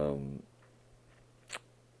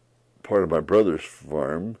part of my brother's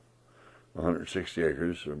farm, 160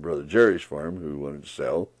 acres, my brother Jerry's farm, who wanted to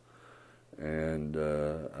sell. And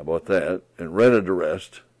I bought that and rented the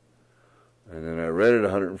rest. And then I rented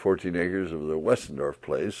 114 acres of the Westendorf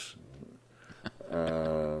place.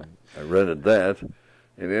 I rented that.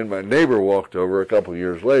 And then my neighbor walked over a couple of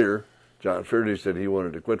years later. John Fairday said he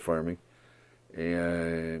wanted to quit farming.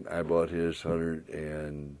 And I bought his 100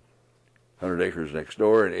 acres next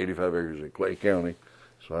door and 85 acres in Clay County.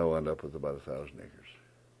 So I wound up with about 1,000 acres.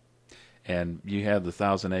 And you had the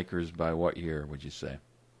 1,000 acres by what year, would you say?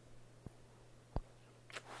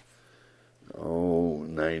 Oh,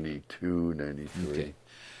 92, 93. Okay.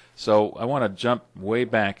 So I want to jump way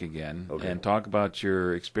back again Okay. and talk about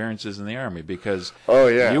your experiences in the Army, because Oh,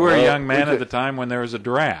 yeah. you were a Well, young man at the time when there was a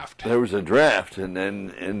draft. There was a draft, and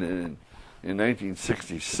then in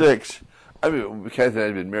 1966, Kathy and I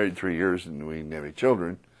had been married 3 years, and we didn't have any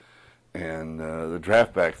children. And the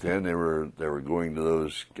draft back then, they were going to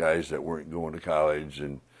those guys that weren't going to college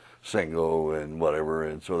and single and whatever,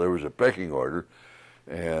 and so there was a pecking order.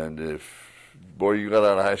 And if, boy, you got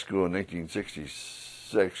out of high school in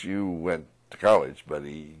 1966, you went to college,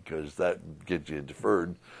 buddy, because that gets you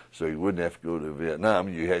deferred, so you wouldn't have to go to Vietnam.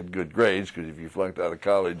 You had good grades, because if you flunked out of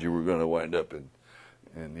college, you were going to wind up in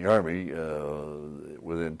the Army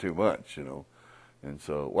within 2 months, you know. And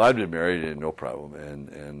so, well, I'd been married and no problem,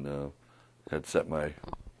 and had set my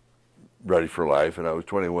ready for life, and I was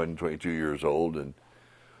 21, 22 years old, and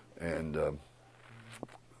I didn't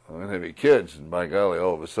have any kids, and by golly,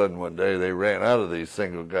 all of a sudden one day they ran out of these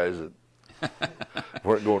single guys that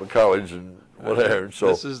weren't going to college and whatever.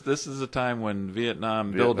 So this is a time when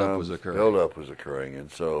Vietnam buildup was occurring. Buildup was occurring,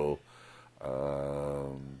 and so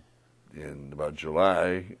in about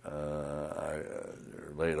July,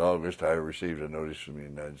 late August, I received a notice from the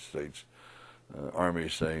United States Army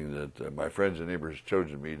saying that my friends and neighbors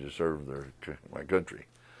chosen me to serve my country,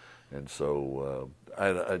 and so I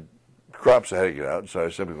had crops I had to get out, so I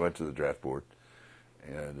simply went to the draft board,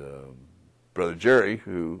 and Brother Jerry,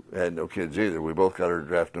 who had no kids either, we both got our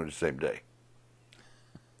draft notice the same day,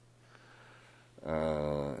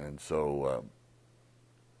 and so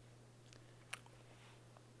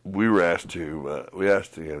we were asked to get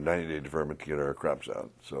a 90-day deferment to get our crops out.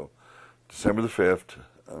 So December the 5th,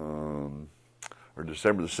 or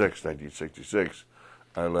December the 6th, 1966,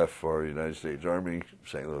 I left for the United States Army,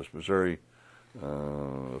 St. Louis, Missouri,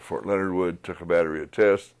 Fort Leonard Wood, took a battery of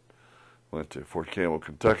tests, went to Fort Campbell,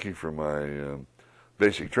 Kentucky for my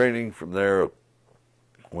basic training. From there,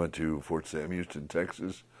 went to Fort Sam Houston,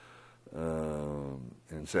 Texas,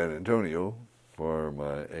 in San Antonio for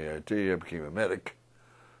my AIT. I became a medic.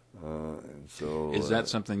 And so, is that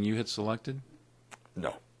something you had selected?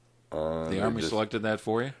 No. The Army selected that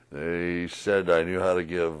for you? They said I knew how to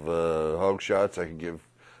give hog shots. I could give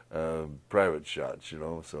private shots, you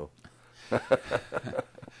know, so.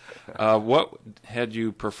 What had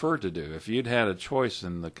you preferred to do? If you'd had a choice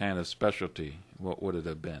in the kind of specialty, what would it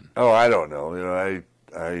have been? Oh, I don't know. You know,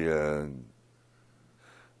 I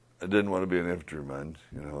didn't want to be an infantryman,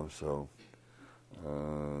 you know, so.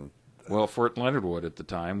 Well, Fort Leonard Wood at the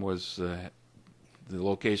time was the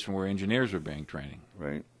location where engineers were being trained.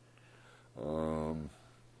 Right.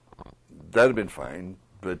 That'd have been fine,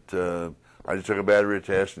 but I just took a battery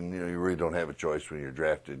test, and you know, you really don't have a choice when you're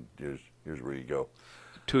drafted. Here's where you go.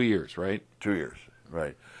 2 years, right? 2 years,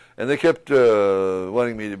 right. And they kept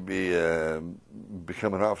wanting me to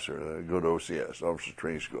become an officer, go to OCS, Officer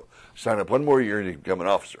Training School. Sign up one more year to become an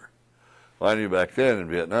officer. Well, I knew back then in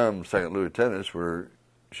Vietnam, second lieutenants were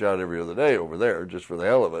shot every other day over there just for the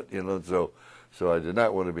hell of it, you know. So I did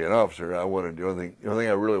not want to be an officer. I wanted the only thing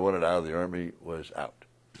I really wanted out of the Army was out.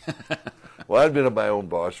 Well, I'd been my own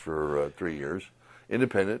boss for 3 years,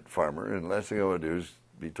 independent farmer, and the last thing I want to do is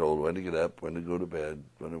be told when to get up, when to go to bed,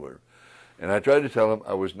 when to where. And I tried to tell them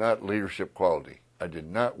I was not leadership quality. I did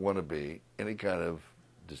not want to be any kind of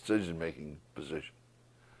decision-making position.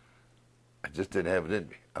 I just didn't have it in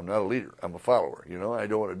me. I'm not a leader. I'm a follower. You know, I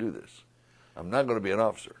don't want to do this. I'm not going to be an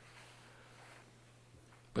officer.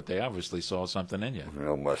 But they obviously saw something in you.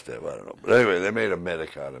 Well, must have. I don't know. But anyway, they made a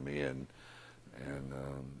medic out of me, and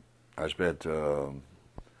I spent some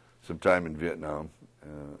time in Vietnam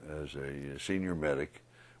as a senior medic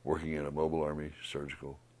working in a mobile Army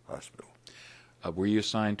surgical hospital. Were you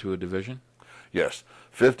assigned to a division? Yes,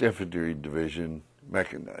 5th Infantry Division,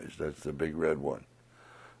 mechanized. That's the big red one.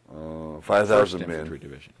 5,000 men. 1st Infantry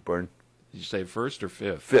Division. Pardon? Did you say 1st or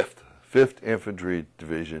 5th? 5th Infantry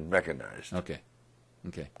Division, mechanized. Okay.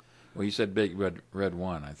 Well, you said big red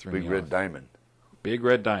one. I threw Big me red off. diamond. Big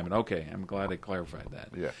red diamond. Okay, I'm glad I clarified that.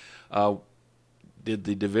 Yeah. Did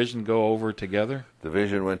the division go over together?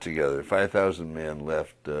 Division went together. 5,000 men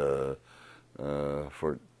left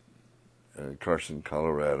Fort Carson,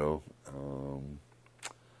 Colorado.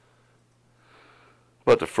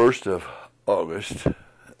 About the 1st of August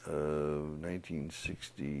of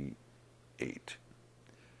 1968.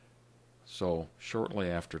 So shortly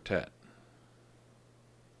after Tet,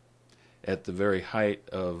 at the very height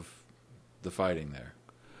of the fighting there.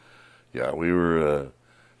 Yeah, we were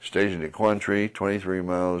stationed at Quan Tri, 23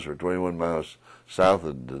 miles or 21 miles south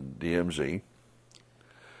of the DMZ.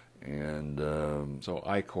 And So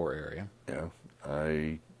I-Corps area. yeah,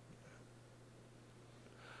 I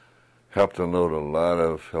helped unload a lot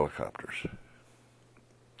of helicopters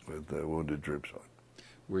with wounded troops on.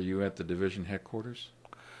 Were you at the division headquarters?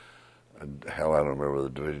 Hell, I don't remember where the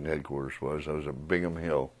division headquarters was. I was at Bingham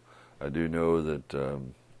Hill. I do know that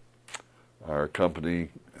our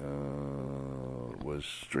company was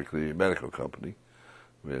strictly a medical company.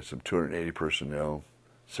 We had some 280 personnel,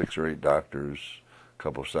 6 or 8 doctors, a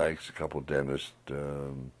couple of psychs, a couple of dentists.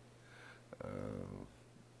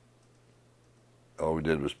 All we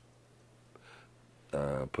did was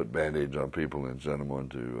put Band-Aids on people and send them on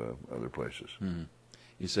to other places. Mm-hmm.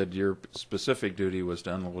 You said your specific duty was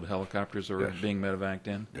to unload helicopters that were Yes. being medevaced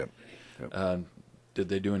in? Yep. Did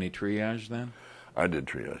they do any triage then? I did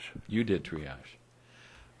triage. You did triage.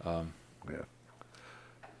 Yeah.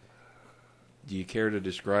 Do you care to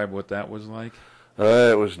describe what that was like?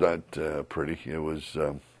 It was not pretty. It was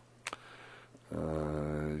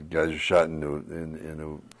guys are shot in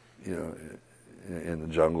the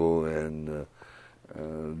jungle, and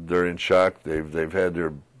they're in shock. They've had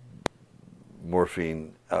their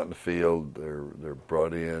morphine out in the field. They're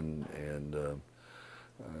brought in, and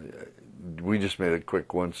we just made a quick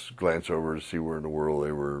glance over to see where in the world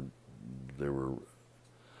they were where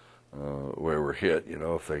they were hit. You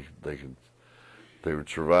know, if they would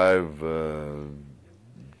survive.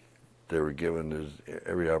 They were given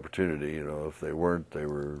every opportunity. You know, if they weren't, they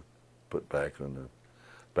were put back on the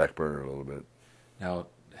back burner a little bit. Now,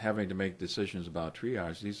 having to make decisions about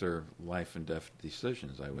triage, these are life and death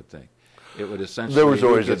decisions, I would think. It would essentially... There was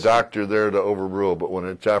always a doctor there to overrule, but when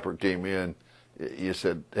a chopper came in, you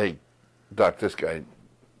said, hey, doc, this guy,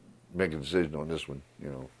 make a decision on this one, you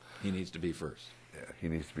know. He needs to be first. Yeah, he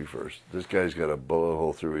needs to be first. This guy's got a bullet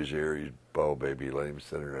hole through his ear. He's ball baby. Let him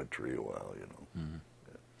sit in a tree a while, you know. Mm-hmm.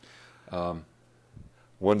 Yeah.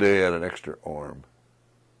 One day I had an extra arm.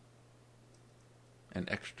 An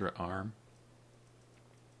extra arm?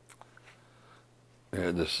 I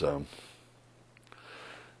had this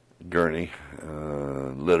gurney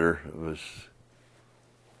litter. It was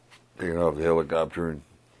taken off the helicopter,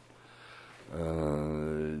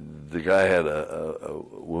 and the guy had a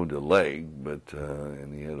wounded leg,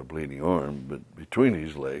 and he had a bleeding arm. But between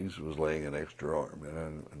his legs was laying an extra arm,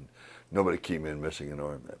 and nobody came in missing an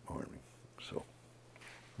arm that morning. So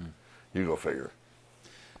you go figure.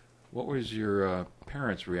 What was your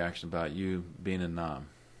parents' reaction about you being a Nam?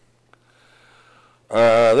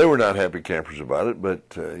 They were not happy campers about it,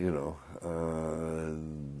 but I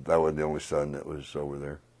wasn't the only son that was over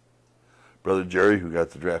there. Brother Jerry, who got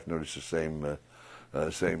the draft notice the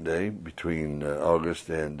same day, between August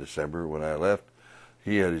and December when I left,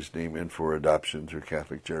 he had his name in for adoption through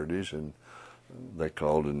Catholic Charities, and they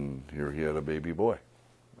called, and here he had a baby boy.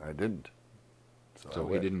 I didn't. So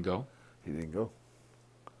he didn't go? He didn't go.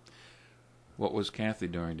 What was Kathy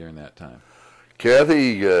doing during that time?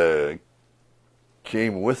 Kathy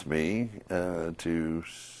came with me to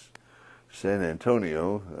San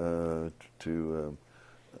Antonio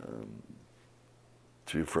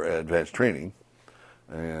for advanced training,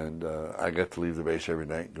 and I got to leave the base every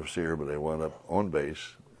night and go see her, but I wound up on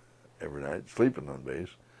base every night, sleeping on base.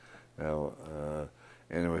 Now,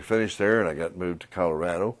 and then we finished there, and I got moved to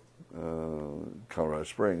Colorado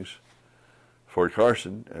Springs. Fort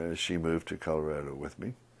Carson, she moved to Colorado with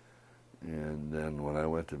me. And then when I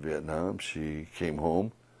went to Vietnam, she came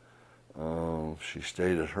home. She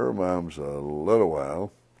stayed at her mom's a little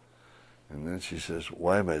while. And then she says,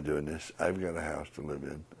 why am I doing this? I've got a house to live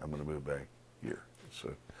in. I'm going to move back here.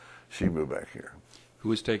 So she moved back here. Who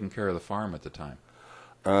was taking care of the farm at the time?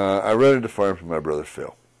 I rented the farm from my brother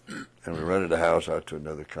Phil. And we rented a house out to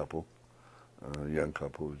another couple, a young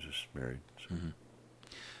couple who was just married. So.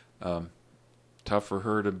 Mm-hmm. Tough for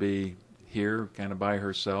her to be here kind of by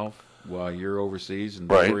herself while you're overseas and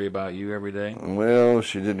Right. worry about you every day? Well,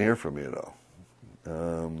 she didn't hear from me at all.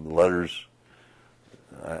 Letters,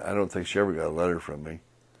 I don't think she ever got a letter from me,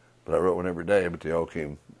 but I wrote one every day, but they all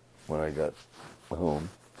came when I got home.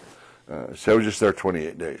 So I was just there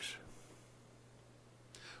 28 days.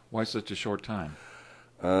 Why such a short time?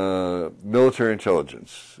 Military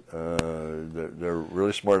intelligence. They're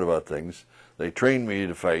really smart about things. They trained me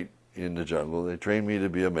to fight in the jungle. They trained me to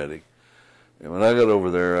be a medic. And when I got over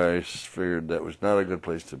there, I figured that was not a good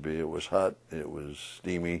place to be. It was hot. It was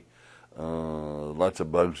steamy. Lots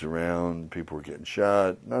of bugs around. People were getting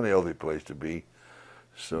shot. Not a healthy place to be.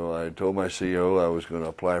 So I told my CO I was going to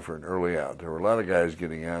apply for an early out. There were a lot of guys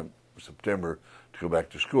getting out in September to go back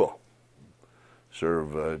to school,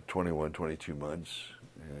 serve 21, 22 months,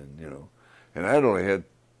 and I had only had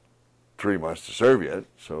 3 months to serve yet.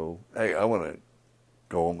 So hey, I want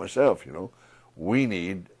go home myself, you know. We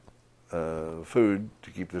need food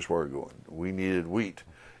to keep this war going. We needed wheat,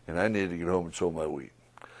 and I needed to get home and sow my wheat.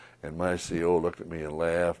 And my CO looked at me and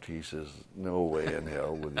laughed. He says, no way in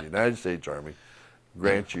hell would the United States Army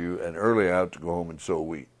grant you an early out to go home and sow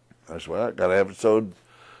wheat. I said, well, I got to have it sowed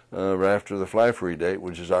right after the fly-free date,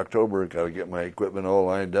 which is October. Got to get my equipment all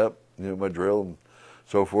lined up, you know, my drill and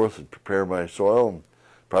so forth, and prepare my soil. And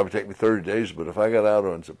probably take me 30 days, but if I got out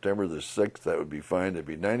on September the 6th, that would be fine. It'd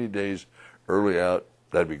be 90 days early out.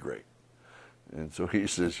 That'd be great. And so he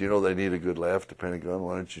says, you know, they need a good laugh, the Pentagon.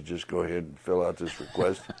 Why don't you just go ahead and fill out this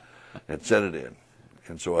request and send it in?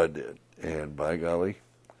 And so I did. And by golly,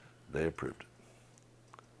 they approved it.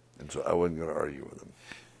 And so I wasn't going to argue with them.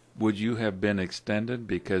 Would you have been extended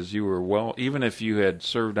because you were well, even if you had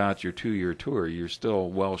served out your 2-year tour, you're still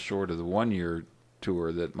well short of the 1-year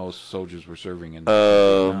tour that most soldiers were serving in?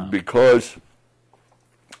 Because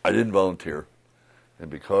I didn't volunteer, and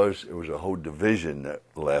because it was a whole division that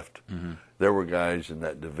left, there were guys in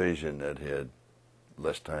that division that had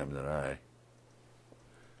less time than I.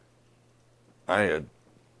 I had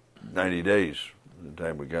 90 days the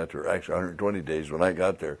time we got there. Actually, 120 days when I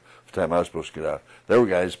got there, the time I was supposed to get out. There were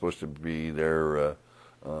guys supposed to be there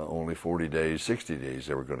only 40 days, 60 days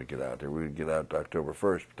they were going to get out there. We would get out October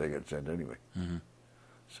 1st, but they got sent anyway.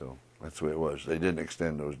 So that's the way it was. They didn't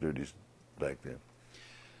extend those duties back then.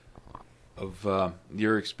 Of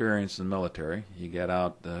your experience in the military, you got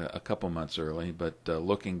out a couple months early, but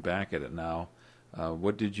looking back at it now,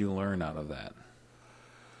 what did you learn out of that?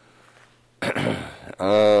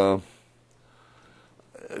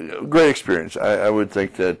 Great experience. I would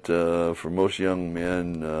think that for most young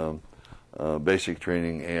men, basic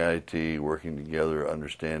training, AIT, working together,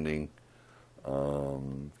 understanding,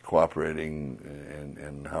 cooperating,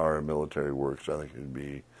 and how our military works, I think it would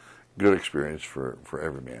be a good experience for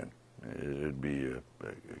every man. It would be a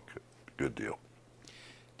good deal.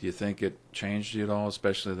 Do you think it changed you at all,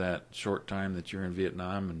 especially that short time that you're in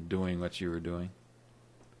Vietnam and doing what you were doing?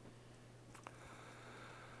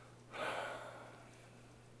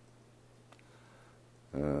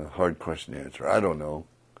 Hard question to answer. I don't know.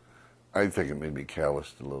 I think it made me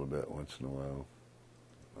calloused a little bit once in a while.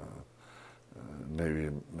 Maybe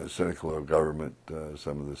cynical of government,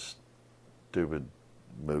 some of the stupid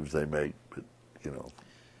moves they make, but, you know.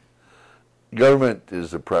 Government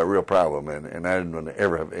is a real problem, and I didn't want to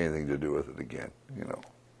ever have anything to do with it again, you know.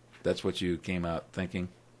 That's what you came out thinking?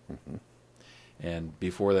 And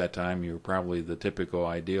before that time, you were probably the typical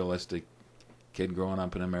idealistic kid growing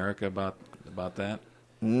up in America about that?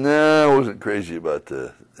 No, I wasn't crazy about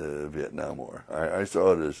the Vietnam War. I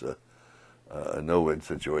saw it as a no-win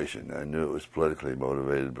situation. I knew it was politically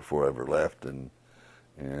motivated before I ever left,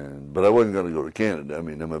 but I wasn't going to go to Canada. I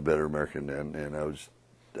mean, I'm a better American, and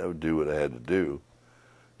I would do what I had to do,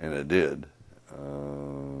 and I did.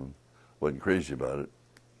 Wasn't crazy about it,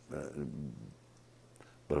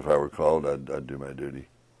 but if I were called, I'd do my duty.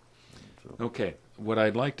 So. Okay. What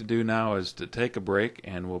I'd like to do now is to take a break,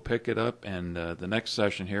 and we'll pick it up. And the next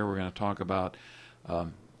session here, we're going to talk about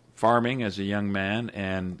farming as a young man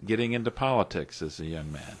and getting into politics as a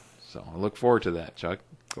young man. So I look forward to that, Chuck.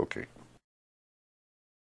 Okay.